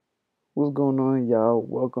What's going on, y'all?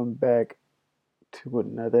 Welcome back to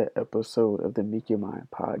another episode of the Meek Your Mind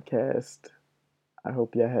podcast. I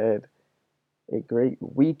hope you had a great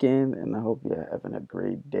weekend and I hope you're having a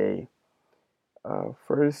great day.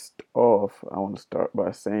 First off, I want to start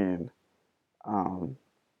by saying um,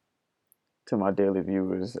 to my daily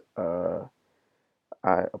viewers,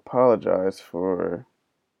 I apologize for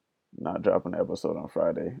not dropping an episode on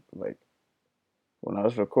Friday. Like, when I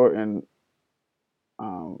was recording,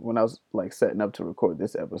 when I was like setting up to record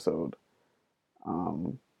this episode,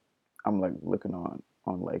 um, I'm like looking on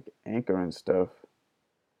like Anchor and stuff,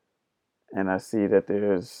 and I see that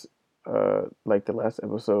there's like the last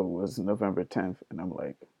episode was November 10th, and I'm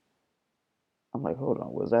like, hold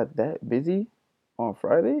on, was that busy on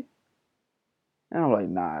Friday? And I'm like,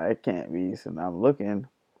 nah, it can't be. So now I'm looking.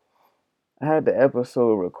 I had the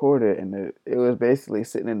episode recorded, and it was basically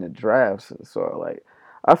sitting in the drafts. So like,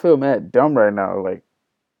 I feel mad dumb right now. Like,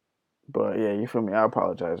 but yeah, you feel me? I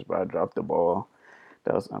apologize, but I dropped the ball.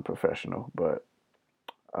 That was unprofessional. But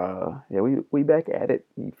yeah, we back at it.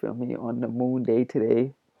 You feel me? On the moon day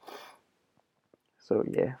today. So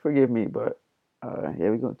yeah, forgive me, but yeah,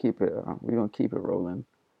 we're gonna keep it rolling.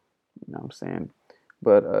 You know what I'm saying?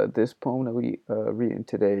 But this poem that we reading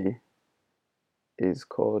today is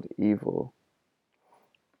called Evil.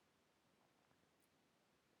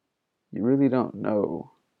 You really don't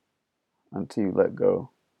know until you let go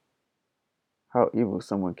how evil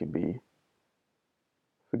someone can be.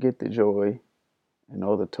 Forget the joy and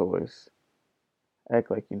all the toys. Act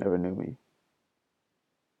like you never knew me.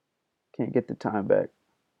 Can't get the time back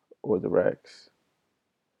or the racks.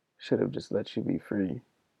 Should have just let you be free.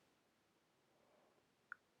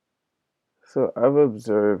 So I've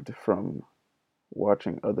observed from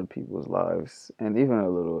watching other people's lives and even a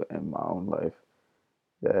little in my own life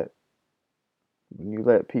that when you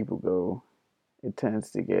let people go, it tends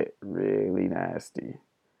to get really nasty,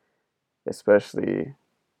 especially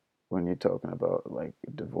when you're talking about like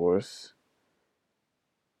divorce.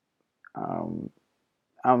 Um,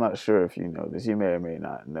 I'm not sure if you know this. You may or may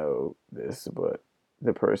not know this, but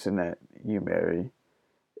the person that you marry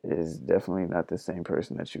is definitely not the same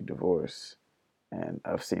person that you divorce. And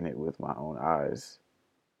I've seen it with my own eyes.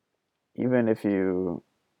 Even if you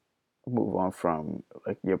move on from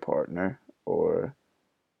like your partner, or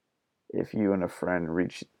if you and a friend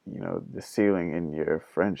reach, the ceiling in your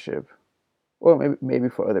friendship, or maybe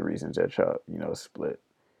for other reasons that y'all, split.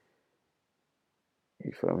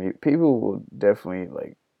 You feel me? People will definitely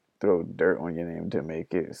like throw dirt on your name to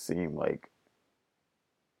make it seem like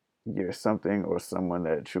you're something or someone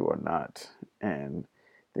that you are not. And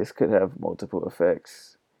this could have multiple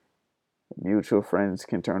effects. Mutual friends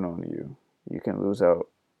can turn on you. You can lose out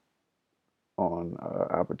on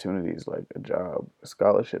opportunities like a job,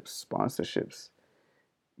 scholarships, sponsorships.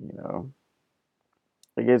 You know,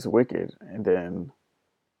 it gets wicked. And then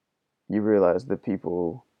you realize the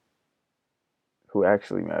people who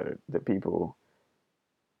actually mattered, the people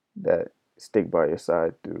that stick by your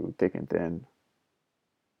side through thick and thin.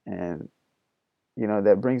 And,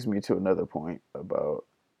 that brings me to another point about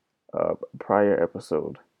a prior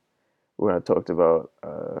episode where I talked about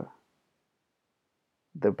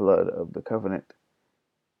the blood of the covenant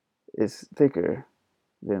is thicker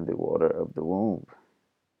than the water of the womb.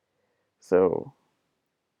 So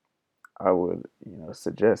I would,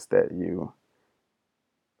 suggest that you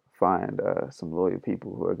find some loyal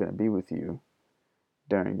people who are going to be with you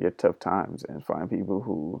during your tough times, and find people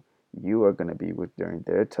who you are going to be with during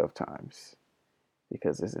their tough times,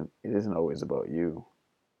 because it isn't always about you.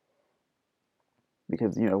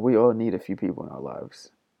 Because we all need a few people in our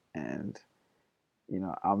lives, and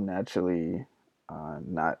I'm naturally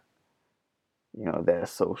not that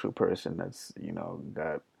social person that's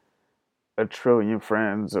got a trillion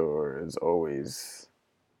friends, or is always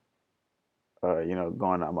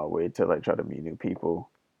going out my way to like try to meet new people.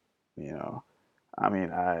 you know I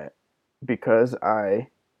mean, because I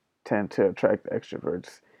tend to attract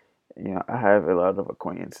extroverts. I have a lot of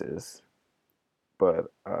acquaintances,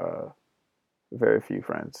 but very few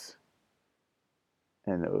friends,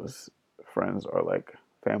 and those friends are like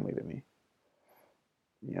family to me.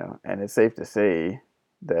 And it's safe to say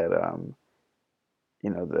that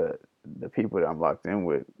the people that I'm locked in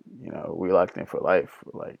with, we locked in for life.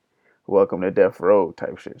 Like, welcome to death row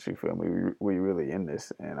type shit. You feel me? We really in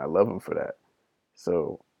this, and I love them for that.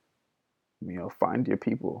 So, find your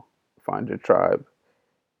people, find your tribe,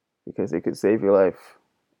 because it could save your life,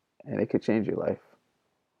 and it could change your life.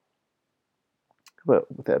 But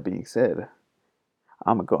with that being said,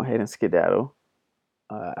 I'm gonna go ahead and skedaddle.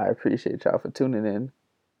 I appreciate y'all for tuning in,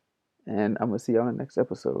 and I'm gonna see y'all in the next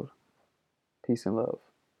episode. Peace and love.